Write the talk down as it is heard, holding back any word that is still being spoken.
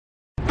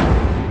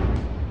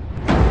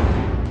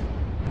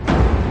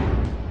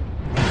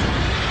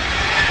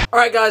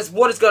Alright guys,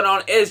 what is going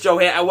on? It is Joel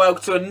here and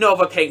welcome to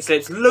another Pink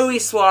Slips.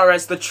 Luis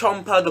Suarez, the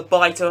chomper, the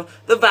biter,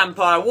 the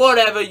vampire,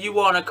 whatever you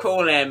want to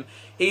call him.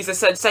 He's a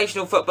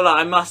sensational footballer,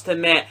 I must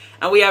admit.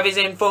 And we have his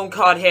inform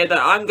card here that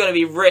I'm going to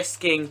be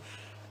risking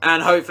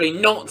and hopefully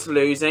not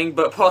losing,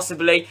 but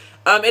possibly.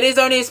 It is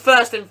only his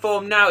first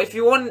inform. Now, if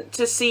you want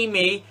to see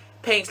me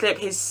Pink Slip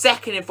his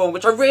second inform,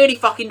 which I really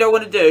fucking don't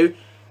want to do,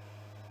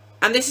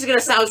 and this is going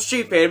to sound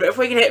stupid, but if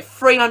we can hit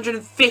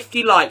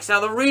 350 likes.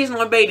 Now, the reason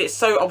I made it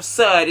so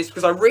absurd is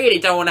because I really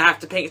don't want to have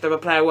to pink slip a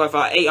player worth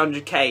like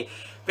 800k.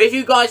 But if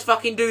you guys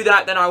fucking do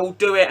that, then I will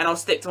do it and I'll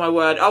stick to my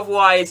word.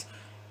 Otherwise,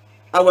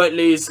 I won't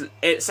lose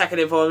it second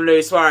inform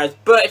Luis Suarez.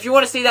 But if you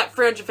want to see that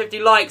 350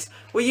 likes,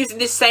 we're using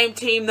this same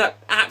team that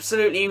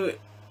absolutely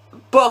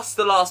bossed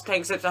the last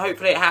pink slips, and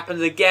hopefully it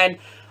happens again.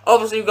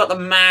 Obviously, we've got the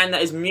man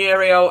that is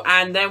Muriel,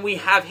 and then we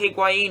have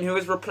Higuain, who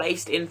has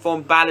replaced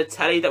inform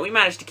Balotelli, that we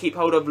managed to keep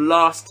hold of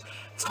last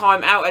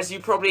time out, as you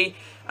probably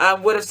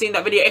would have seen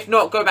that video. If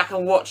not, go back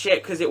and watch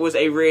it, because it was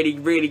a really,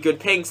 really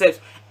good pink slips.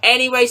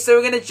 Anyway, so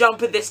we're going to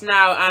jump at this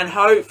now, and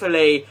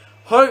hopefully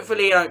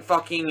I don't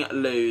fucking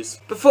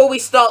lose. Before we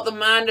start the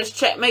man,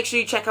 make sure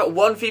you check out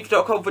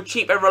woodd.com for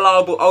cheap and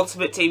reliable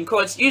Ultimate Team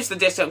coins. Use the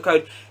discount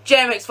code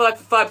JMX5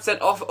 for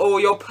 5% off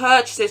all your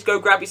purchases. Go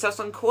grab yourself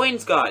some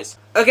coins, guys.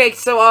 Okay,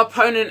 so our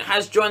opponent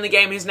has joined the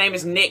game. His name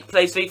is Nick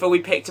Plays FIFA. We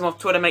picked him off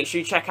Twitter. Make sure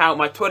you check out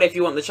my Twitter if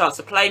you want the chance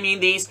to play me in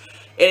these.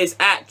 It is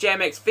at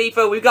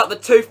JMXFIFA. We've got the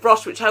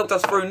toothbrush, which helped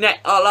us through net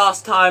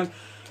last time.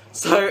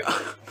 So,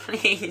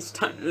 please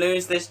don't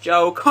lose this,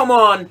 Joel. Come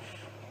on.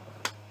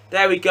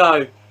 There we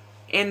go.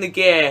 In the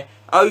gear.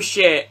 Oh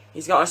shit,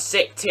 he's got a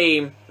sick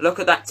team. Look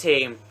at that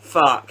team.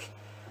 Fuck.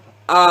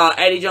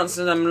 Eddie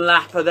Johnson and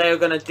Mlapa, they're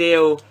gonna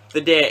deal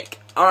the dick.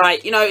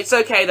 Alright, you know, it's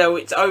okay though.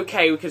 It's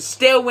okay. We can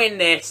still win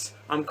this.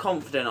 I'm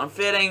confident. I'm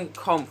feeling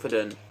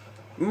confident.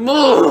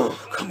 More!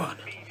 Come on.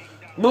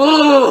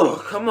 More!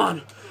 Come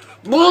on.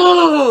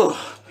 More!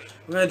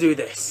 We're gonna do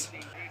this.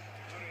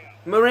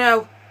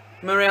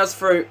 Muriel's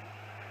through.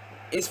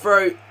 He's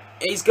through.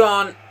 He's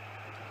gone.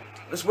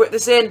 Let's whip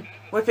this in.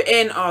 Whip it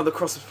in. Oh, the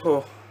cross was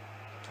poor.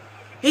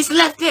 He's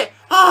left it.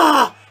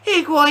 Ah, oh,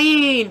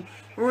 Higuain.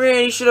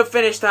 Really should have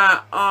finished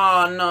that.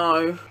 Oh,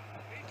 no.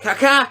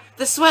 Kaká,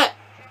 the sweat.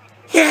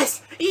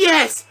 Yes,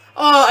 yes.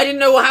 Oh, I didn't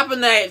know what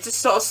happened there. It just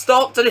sort of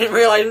stopped. I didn't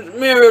realise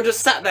Muriel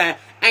just sat there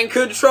and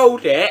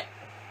controlled it.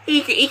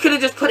 He could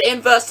have just put it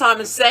in first time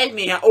and saved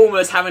me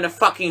almost having a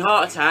fucking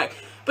heart attack.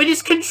 But he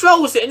just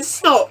controls it and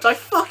stopped. I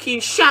fucking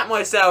shat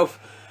myself.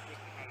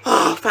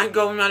 Oh, thank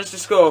God we managed to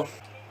score.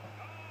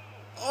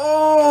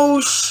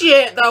 Oh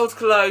shit, that was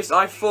close.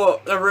 I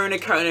thought Aruna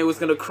Kone was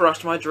going to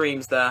crush my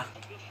dreams there.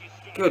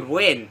 Good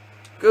win.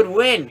 Good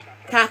win.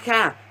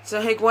 Kaká to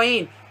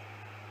Higuain.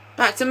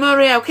 Back to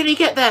Muriel. Can he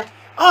get there?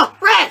 Oh,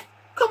 ref!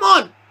 Come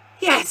on!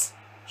 Yes!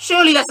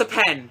 Surely that's a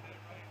pen.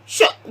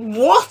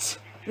 What?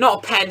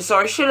 Not a pen,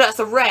 sorry. Surely that's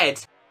a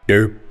red.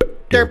 Derp.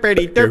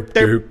 Derpity derp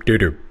derp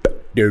derp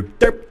derp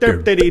derp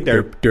derpity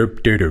derp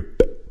derp derp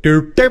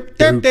derp derp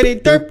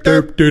derpity derp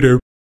derp derp.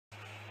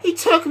 He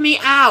took me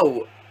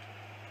out.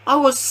 I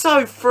was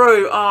so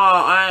through. Oh,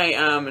 I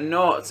am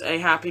not a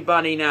happy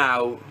bunny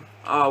now.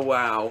 Oh,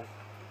 wow.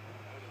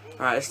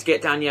 Alright, let's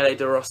get Daniele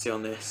De Rossi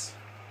on this.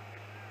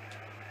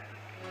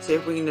 See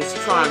if we can just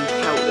try and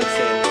pelt this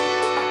in.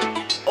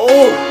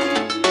 Oh!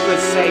 Good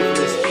save from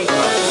this keeper.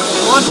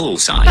 One.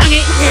 Bullseye. Bang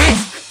it!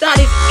 Yes! That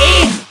is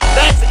in!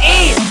 That's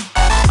in!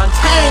 I'm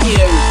telling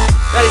you!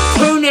 That is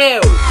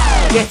 2-0!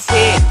 Get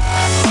in!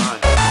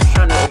 Alright, I'm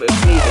trying a little bit of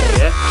bleeding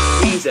here.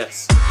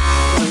 Jesus.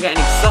 I'm getting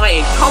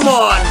excited. Come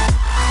on!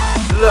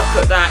 Look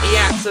at that, he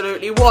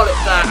absolutely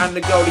walloped that, and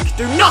the goalie could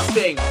do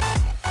nothing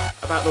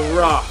about the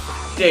wrath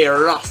De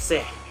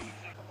Rossi.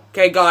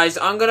 Okay guys,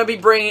 I'm going to be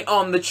bringing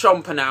on the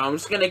chomper now. I'm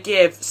just going to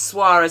give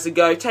Suarez a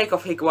go, take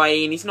off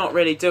Higuain. He's not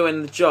really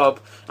doing the job.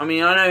 I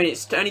mean, I know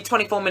it's only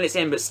 24 minutes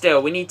in, but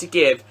still, we need to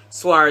give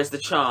Suarez the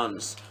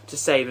chance to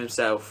save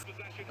himself.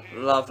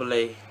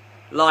 Lovely.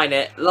 Line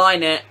it,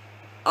 line it.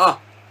 Oh,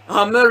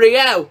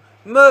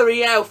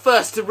 Muriel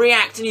first to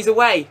react, and he's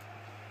away.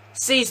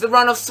 Sees the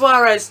run of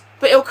Suarez,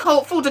 but it'll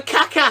fall to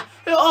Kaká.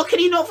 Oh, can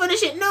he not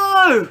finish it?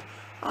 No!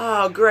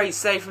 Oh, great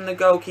save from the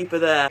goalkeeper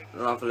there.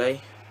 Lovely.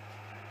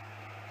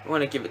 I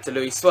want to give it to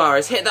Luis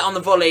Suarez. Hit that on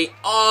the volley.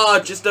 Oh,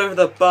 just over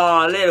the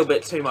bar. A little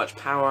bit too much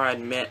power, I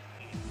admit.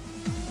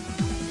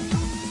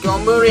 Go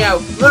on,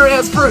 Muriel.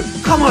 Muriel's through.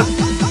 Come on.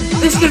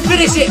 This can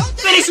finish it.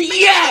 Finish it.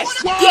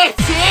 Yes! Get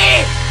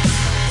it!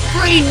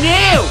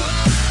 3-0!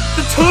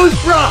 The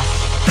toothbrush!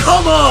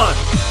 Come on!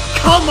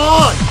 Come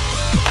on!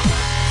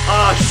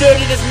 Oh,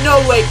 surely there's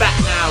no way back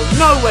now.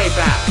 No way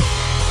back.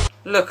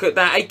 Look at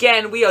that.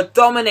 Again, we are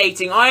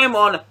dominating. I am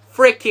on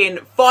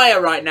freaking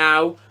fire right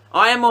now.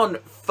 I am on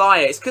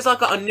fire. It's because I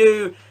got a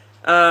new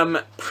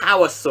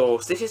power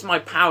source. This is my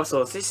power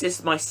source. This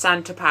is my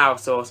Santa power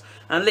source.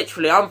 And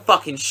literally, I'm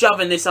fucking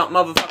shoving this up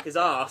motherfucker's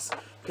ass.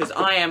 Because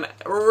I am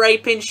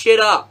raping shit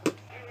up.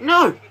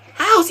 No.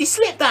 How's he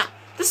slipped that?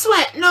 The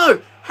sweat. No.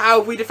 How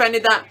have we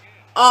defended that?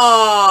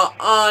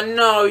 Oh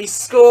no, he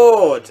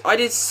scored. I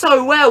did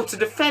so well to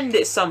defend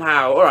it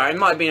somehow. Alright, it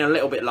might have been a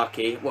little bit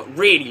lucky. What,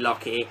 really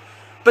lucky.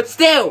 But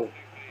still,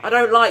 I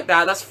don't like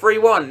that. That's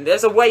 3-1.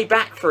 There's a way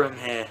back for him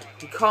here.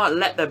 You can't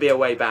let there be a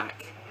way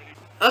back.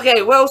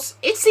 Okay, well,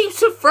 it seems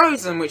to have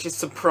frozen, which is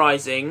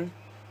surprising.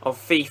 Of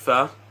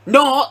FIFA.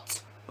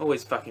 Not!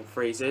 Always fucking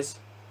freezes.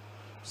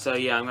 So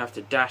yeah, I'm going to have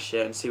to dash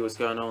it and see what's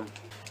going on.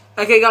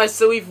 Okay guys,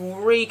 so we've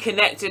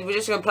reconnected. We're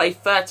just going to play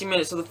 30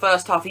 minutes of the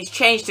first half. He's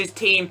changed his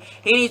team.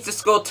 He needs to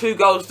score 2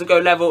 goals to go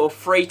level or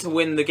 3 to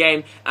win the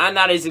game. And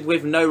that is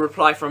with no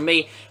reply from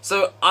me.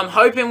 So I'm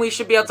hoping we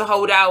should be able to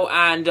hold out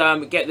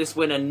and get this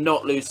win and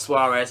not lose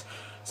Suarez.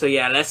 So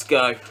yeah, let's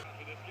go.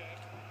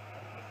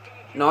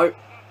 No.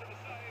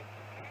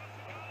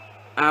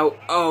 Ow.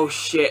 Oh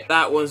shit,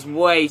 that was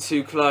way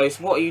too close.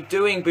 What are you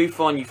doing,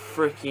 Buffon, you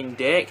freaking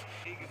dick?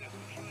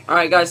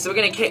 Alright guys, so we're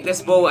going to kick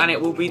this ball and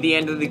it will be the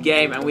end of the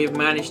game, and we've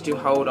managed to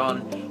hold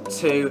on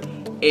to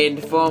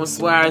inform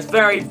Suarez.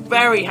 Very,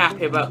 very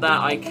happy about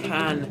that. I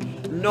can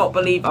not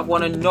believe I've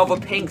won another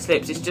pink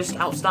slips. It's just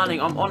outstanding.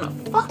 I'm on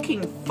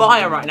fucking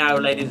fire right now,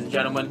 ladies and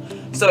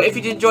gentlemen. So if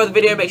you did enjoy the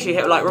video, make sure you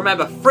hit a like.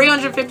 Remember,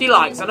 350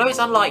 likes. I know it's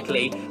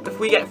unlikely, but if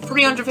we get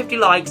 350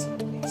 likes,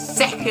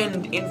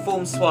 second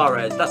inform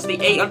Suarez. That's the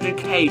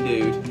 800k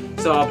dude.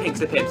 So I'll pink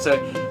slip him. So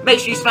make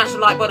sure you smash the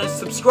like button,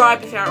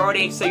 subscribe if you haven't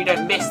already so you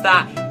don't miss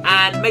that,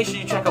 and make sure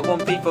you check out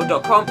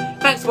woould.com.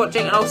 Thanks for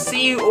watching, and I'll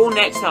see you all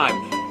next time.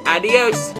 Adios!